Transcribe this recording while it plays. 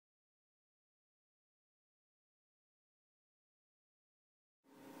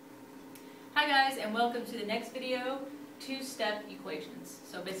Hi guys, and welcome to the next video, two-step equations.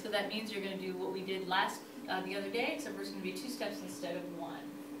 So basically that means you're going to do what we did the other day, except for it's going to be two steps instead of one.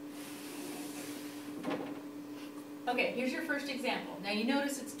 Okay, here's your first example. Now you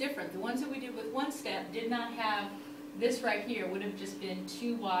notice it's different. The ones that we did with one step did not have this right here, would have just been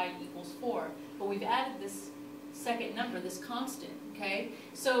 2y equals 4. But we've added this second number, this constant, okay?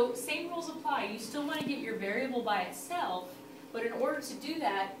 So same rules apply. You still want to get your variable by itself, but in order to do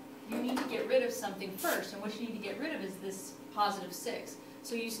that, you need to get rid of something first, and what you need to get rid of is this positive 6.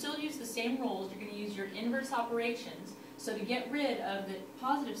 So you still use the same rules. You're going to use your inverse operations. So to get rid of the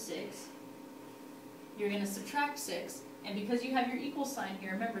positive 6, you're going to subtract 6, and because you have your equal sign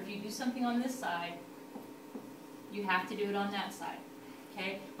here, remember, if you do something on this side, you have to do it on that side.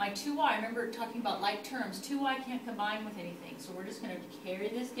 Okay? My 2y, remember talking about like terms, 2y can't combine with anything, so we're just going to carry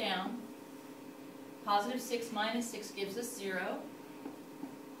this down. Positive 6 minus 6 gives us 0.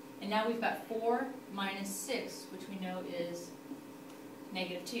 And now we've got 4 minus 6, which we know is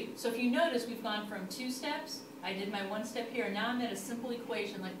negative 2. So if you notice, we've gone from 2 steps, I did my one step here, and now I'm at a simple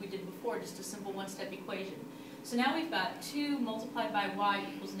equation like we did before, just a simple one-step equation. So now we've got 2 multiplied by y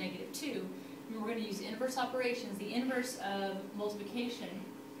equals negative 2. And we're going to use inverse operations. The inverse of multiplication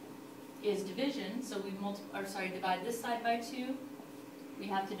is division, so we divide this side by 2. We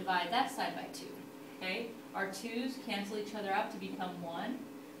have to divide that side by 2. Okay? Our 2's cancel each other out to become 1.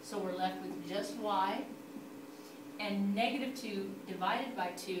 So we're left with just y, and negative 2 divided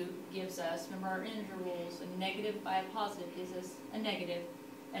by 2 gives us, remember our integer rules, a negative by a positive gives us a negative,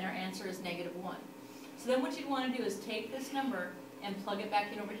 and our answer is negative 1. So then what you'd want to do is take this number and plug it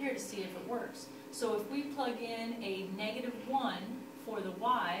back in over here to see if it works. So if we plug in a negative 1 for the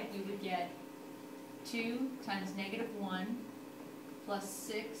y, we would get 2 times negative 1 plus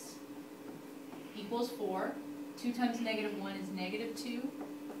 6 equals 4. 2 times negative 1 is negative 2.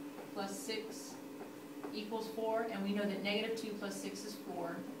 Plus 6 equals 4, and we know that negative 2 plus 6 is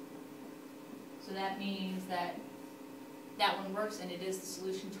 4. So that means that that one works, and it is the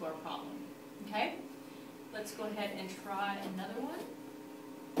solution to our problem. Okay? Let's go ahead and try another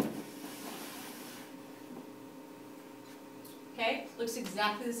one. Okay? Looks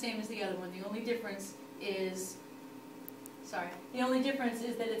exactly the same as the other one. The only difference is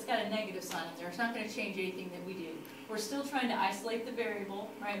that it's got a negative sign up there. It's not going to change anything that we do. We're still trying to isolate the variable,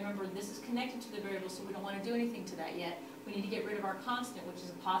 right? Remember, this is connected to the variable, so we don't want to do anything to that yet. We need to get rid of our constant, which is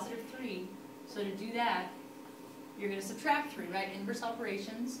a positive 3. So to do that, you're going to subtract 3, right? Inverse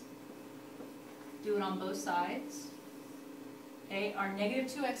operations. Do it on both sides. Okay, our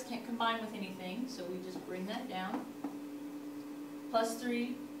negative 2x can't combine with anything, so we just bring that down. Plus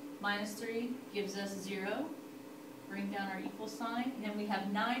 3 minus 3 gives us 0. Bring down our equal sign, and then we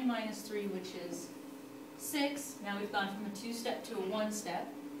have 9 minus 3, which is 6. Now we've gone from a 2-step to a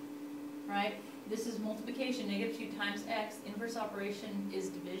 1-step, right? This is multiplication, negative 2 times x. Inverse operation is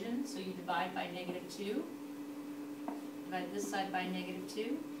division, so you divide by negative 2. Divide this side by negative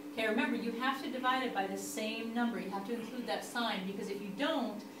 2. Okay, remember, you have to divide it by the same number. You have to include that sign, because if you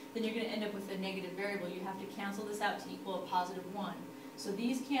don't, then you're going to end up with a negative variable. You have to cancel this out to equal a positive 1. So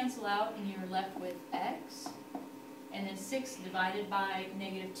these cancel out, and you're left with x. And then 6 divided by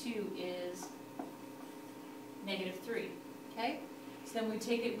negative 2 is negative 3. Okay? So then we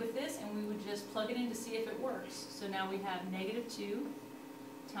take it with this and we would just plug it in to see if it works. So now we have negative 2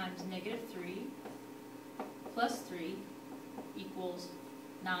 times negative 3 plus 3 equals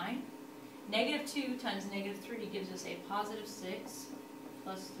 9. Negative 2 times negative 3 gives us a positive 6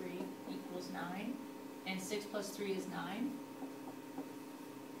 plus 3 equals 9. And 6 plus 3 is 9.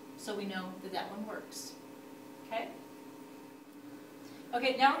 So we know that that one works. Okay?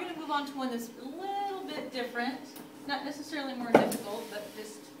 Okay, now we're going to move on to one that's a little bit different. Not necessarily more difficult, but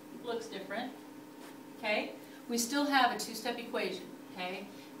just looks different. Okay? We still have a 2-step equation. Okay?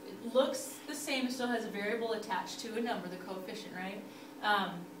 It looks the same. It still has a variable attached to a number, the coefficient, right?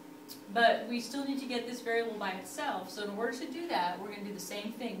 But we still need to get this variable by itself. So in order to do that, we're going to do the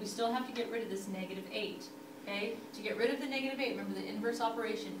same thing. We still have to get rid of this negative 8. Okay? To get rid of the negative 8, remember the inverse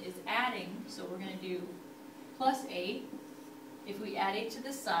operation is adding, so we're going to do plus 8. If we add 8 to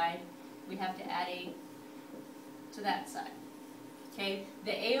this side, we have to add 8 to that side. Okay,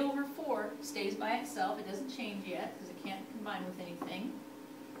 the a over 4 stays by itself. It doesn't change yet because it can't combine with anything.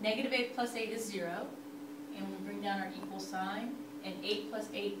 Negative 8 plus 8 is 0. And we bring down our equal sign. And 8 plus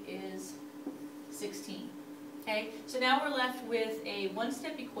 8 is 16. Okay, so now we're left with a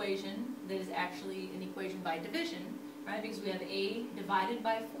 1-step equation that is actually an equation by division. Right, because we have a divided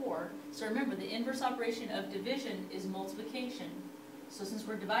by 4. So remember, the inverse operation of division is multiplication. So since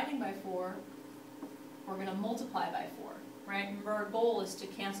we're dividing by 4, we're going to multiply by 4, right? Remember, our goal is to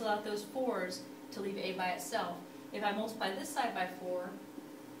cancel out those 4s to leave a by itself. If I multiply this side by 4,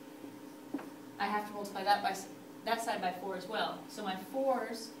 I have to multiply that side by 4 as well. So my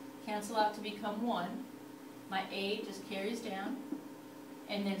 4s cancel out to become 1. My a just carries down.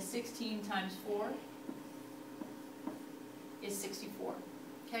 And then 16 times 4 is 64.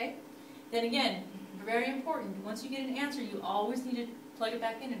 Okay? Then again, very important, once you get an answer, you always need to plug it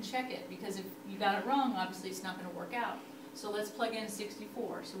back in and check it, because if you got it wrong, obviously it's not going to work out. So let's plug in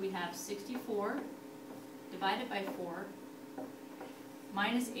 64. So we have 64 divided by 4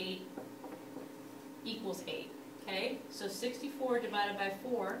 minus 8 equals 8. Okay? So 64 divided by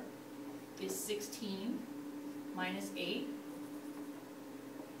 4 is 16 minus 8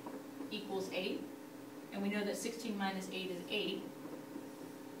 equals 8. And we know that 16 minus 8 is 8.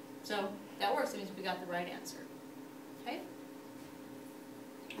 So that works. That means we got the right answer. Okay?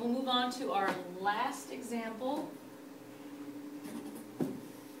 We'll move on to our last example.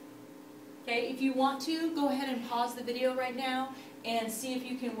 Okay, if you want to, go ahead and pause the video right now and see if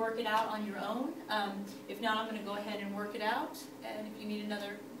you can work it out on your own. If not, I'm going to go ahead and work it out. And if you need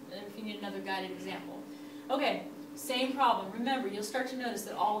another guided example. Okay, same problem. Remember, you'll start to notice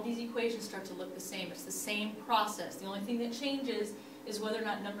that all of these equations start to look the same. It's the same process. The only thing that changes is whether or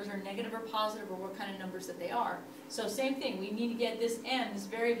not numbers are negative or positive, or what kind of numbers that they are. So same thing, we need to get this m, this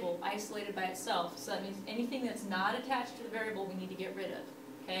variable, isolated by itself. So that means anything that's not attached to the variable we need to get rid of.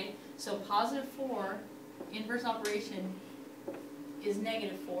 Okay? So positive 4, inverse operation, is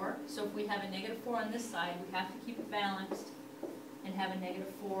negative 4. So if we have a negative 4 on this side, we have to keep it balanced and have a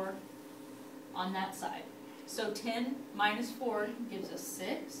negative 4 on that side. So 10 minus 4 gives us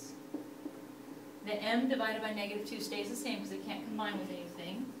 6. The m divided by negative 2 stays the same because it can't combine with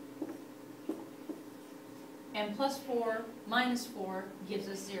anything. And plus 4 minus 4 gives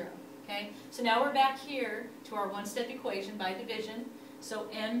us 0. Okay? So now we're back here to our one-step equation by division. So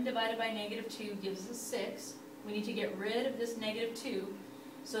m divided by negative 2 gives us 6. We need to get rid of this negative 2.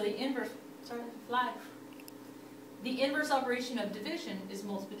 So the inverse, the inverse operation of division is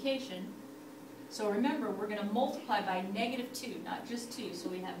multiplication. So remember, we're going to multiply by negative 2, not just 2. So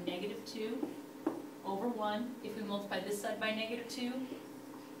we have negative 2 over 1. If we multiply this side by negative 2,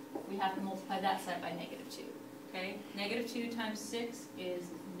 we have to multiply that side by negative 2. Okay? Negative 2 times 6 is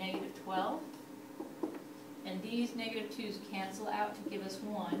negative 12. And these negative 2's cancel out to give us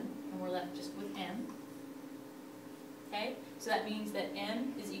 1, and we're left just with m. Okay? So that means that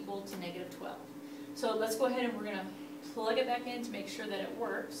m is equal to negative 12. So let's go ahead and we're going to plug it back in to make sure that it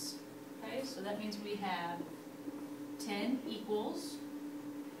works. Okay? So that means we have 10 equals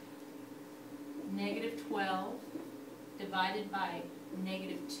negative 12 divided by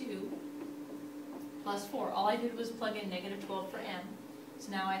negative 2 plus 4. All I did was plug in negative 12 for m.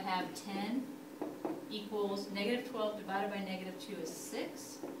 So now I have 10 equals negative 12 divided by negative 2 is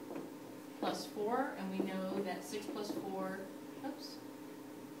 6 plus 4, and we know that 6 plus 4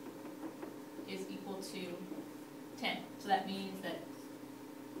 is equal to 10. So that means that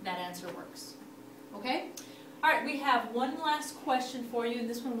that answer works. Okay? All right, we have one last question for you, and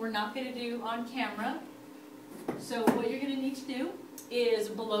this one we're not going to do on camera. So what you're going to need to do is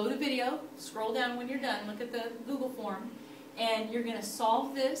below the video, scroll down when you're done, look at the Google form, and you're going to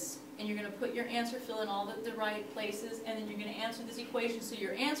solve this, and you're going to put your answer, fill in all the right places, and then you're going to answer this equation. So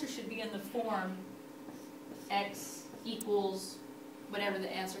your answer should be in the form x equals whatever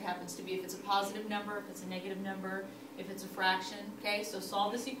the answer happens to be. If it's a positive number, if it's a negative number, if it's a fraction. Okay, so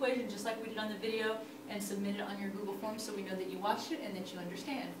solve this equation just like we did on the video and submit it on your Google form so we know that you watched it and that you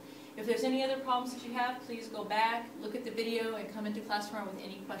understand. If there's any other problems that you have, please go back, look at the video, and come into class tomorrow with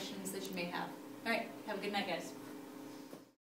any questions that you may have. All right, have a good night, guys.